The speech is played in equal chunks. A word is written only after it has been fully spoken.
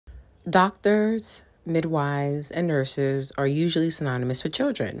Doctors, midwives, and nurses are usually synonymous with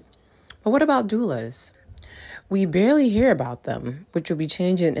children. But what about doulas? We barely hear about them, which will be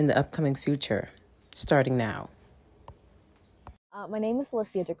changing in the upcoming future, starting now. My name is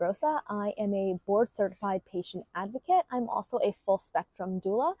Alysia Dagrosa. I am a board-certified patient advocate. I'm also a full-spectrum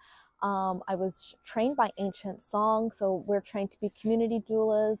doula. I was trained by Ancient Song, so we're trained to be community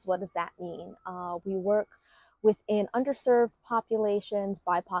doulas. What does that mean? We work within underserved populations,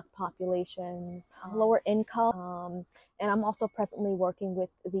 BIPOC populations, lower income, and I'm also presently working with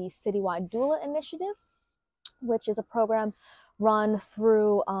the Citywide Doula Initiative, which is a program run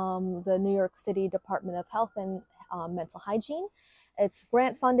through the New York City Department of Health and Mental Hygiene. It's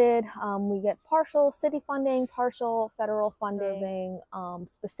grant funded. We get partial city funding, partial federal funding,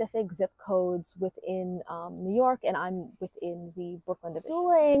 specific zip codes within New York, and I'm within the Brooklyn division.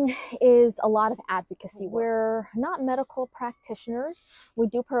 Douling is a lot of advocacy work. We're not medical practitioners. We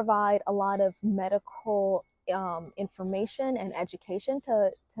do provide a lot of medical information and education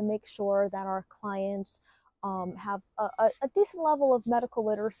to make sure that our clients have a decent level of medical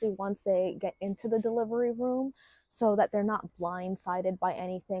literacy once they get into the delivery room, so that they're not blindsided by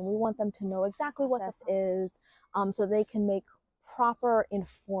anything. We want them to know exactly what this is, so they can make proper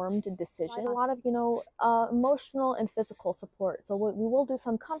informed decisions. A lot of emotional and physical support. So we will do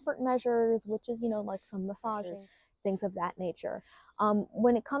some comfort measures, which is like some massaging, things of that nature.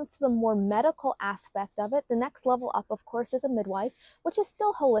 When it comes to the more medical aspect of it, the next level up, of course, is a midwife, which is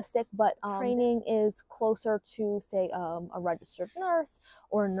still holistic, but training is closer to, say, a registered nurse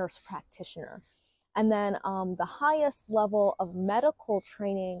or a nurse practitioner. And then the highest level of medical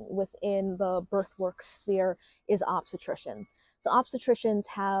training within the birth work sphere is obstetricians. So obstetricians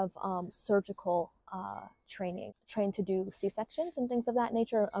have surgical training, trained to do C-sections and things of that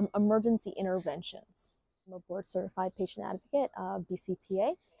nature, emergency interventions. I'm a board-certified patient advocate,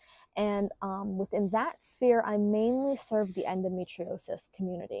 BCPA, and within that sphere, I mainly serve the endometriosis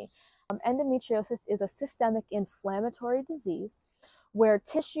community. Endometriosis is a systemic inflammatory disease where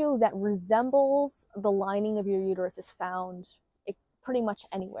tissue that resembles the lining of your uterus is found pretty much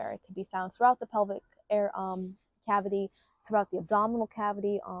anywhere. It can be found throughout the pelvic air cavity, throughout the abdominal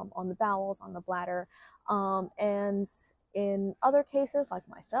cavity, on the bowels, on the bladder, and in other cases, like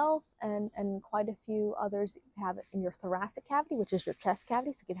myself and quite a few others, you can have it in your thoracic cavity, which is your chest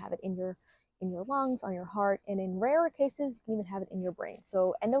cavity. So you can have it in your lungs, on your heart, and in rarer cases, you can even have it in your brain.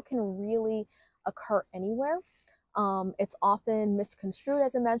 So endo can really occur anywhere. It's often misconstrued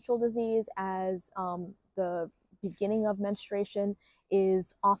as a menstrual disease, as the beginning of menstruation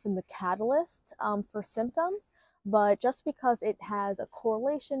is often the catalyst for symptoms. But just because it has a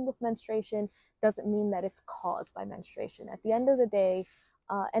correlation with menstruation doesn't mean that it's caused by menstruation. At the end of the day,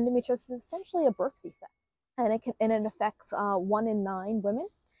 endometriosis is essentially a birth defect, and it affects 1 in 9 women,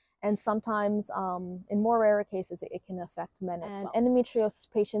 and sometimes in more rare cases it can affect men as well. Endometriosis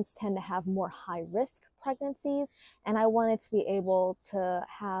patients tend to have more high-risk pregnancies, and I wanted to be able to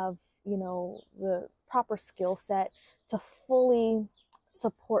have the proper skill set to fully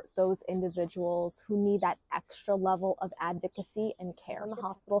support those individuals who need that extra level of advocacy and care in the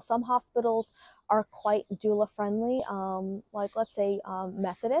hospital. Some hospitals are quite doula friendly. Like, let's say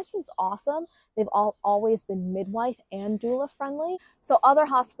Methodist is awesome. They've always been midwife and doula friendly. So other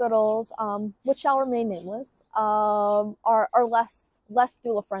hospitals, which shall remain nameless, are less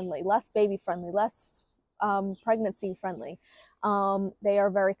doula friendly, less baby friendly, less pregnancy friendly. They are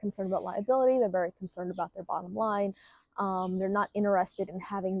very concerned about liability. They're very concerned about their bottom line. They're not interested in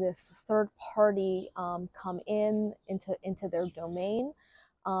having this third party come into their domain.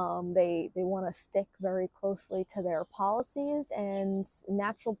 They want to stick very closely to their policies, and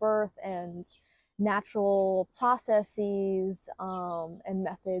natural birth and natural processes and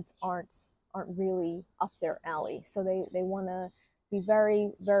methods aren't really up their alley. So they want to be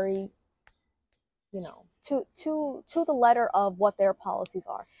very, very to the letter of what their policies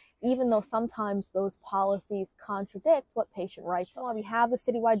are, even though sometimes those policies contradict what patient rights are. Why we have the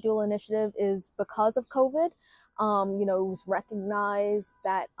Citywide Doula Initiative is because of COVID. It was recognized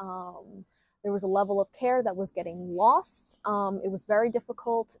that there was a level of care that was getting lost. It was very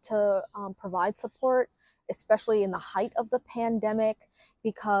difficult to provide support, especially in the height of the pandemic,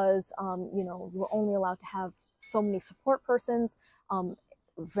 because you were only allowed to have so many support persons.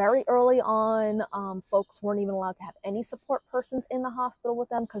 Very early on, folks weren't even allowed to have any support persons in the hospital with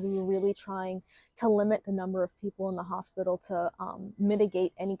them, because we were really trying to limit the number of people in the hospital to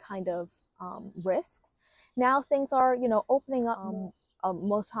mitigate any kind of risks. Now things are, opening up.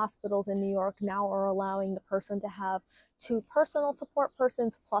 Most hospitals in New York now are allowing the person to have 2 personal support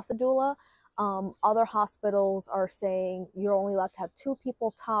persons plus a doula. Other hospitals are saying you're only allowed to have 2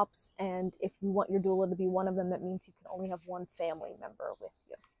 people tops, and if you want your doula to be one of them, that means you can only have 1 family member with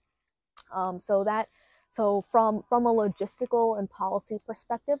you. So from a logistical and policy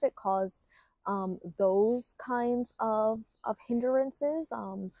perspective, it caused those kinds of hindrances,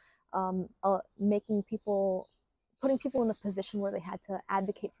 making people, putting people in a position where they had to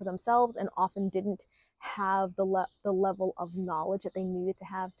advocate for themselves and often didn't have the level of knowledge that they needed to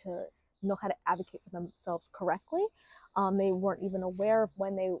have to know how to advocate for themselves correctly. They weren't even aware of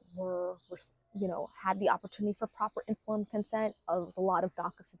when they were had the opportunity for proper informed consent. Of a lot of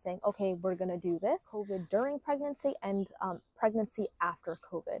doctors saying, okay, we're going to do this. COVID during pregnancy and pregnancy after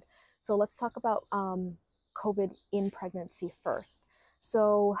COVID. So let's talk about COVID in pregnancy first.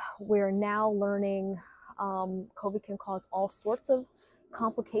 So we're now learning COVID can cause all sorts of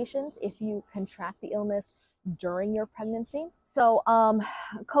complications if you contract the illness during your pregnancy. So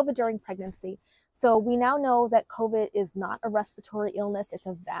COVID during pregnancy. So we now know that COVID is not a respiratory illness, it's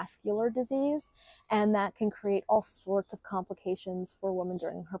a vascular disease, and that can create all sorts of complications for a woman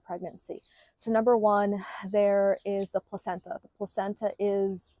during her pregnancy. So number one, there is the placenta. The placenta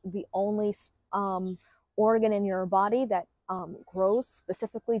is the only organ in your body that grows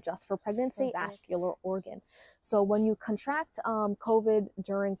specifically just for pregnancy, vascular organ. So when you contract COVID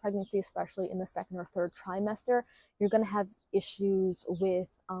during pregnancy, especially in the second or third trimester, you're going to have issues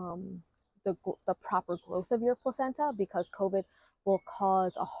with the proper growth of your placenta, because COVID will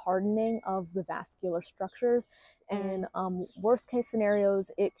cause a hardening of the vascular structures, and worst case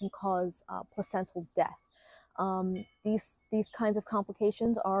scenarios, it can cause placental death. These kinds of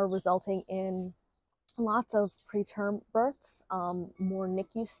complications are resulting in lots of preterm births, more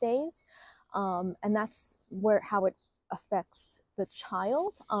NICU stays, and that's how it affects the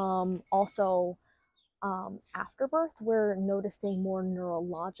child. Also, after birth, we're noticing more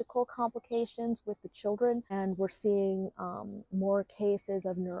neurological complications with the children, and we're seeing more cases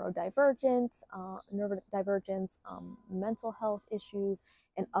of neurodivergence, mental health issues,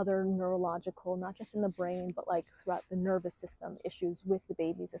 and other neurological, not just in the brain, but like throughout the nervous system issues with the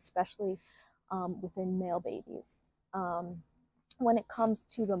babies, especially within male babies. When it comes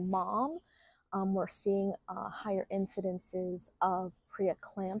to the mom, we're seeing higher incidences of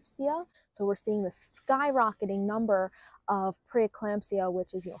preeclampsia. So we're seeing the skyrocketing number of preeclampsia,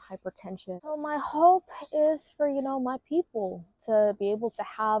 which is hypertension. So my hope is for my people to be able to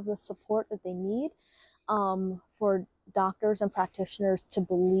have the support that they need, for doctors and practitioners to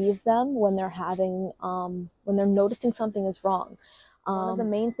believe them when they're noticing something is wrong. One of the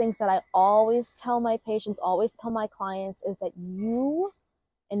main things that I always tell my patients, always tell my clients, is that you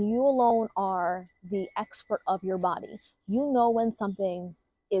and you alone are the expert of your body. You know when something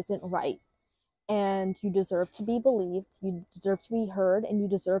isn't right, and you deserve to be believed, you deserve to be heard, and you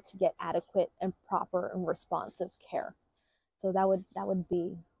deserve to get adequate and proper and responsive care. So that would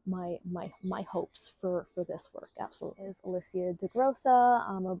be my hopes for this work. Absolutely. Is Alysia Dagrosa.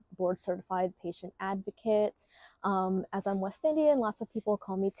 I'm a board certified patient advocate. As I'm West Indian, lots of people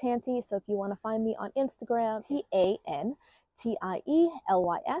call me Tanti. So if you want to find me on Instagram,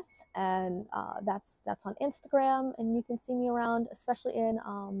 TANTIELYS, and that's on Instagram, and you can see me around, especially in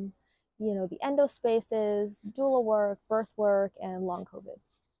the endo spaces, doula work, birth work, and long COVID.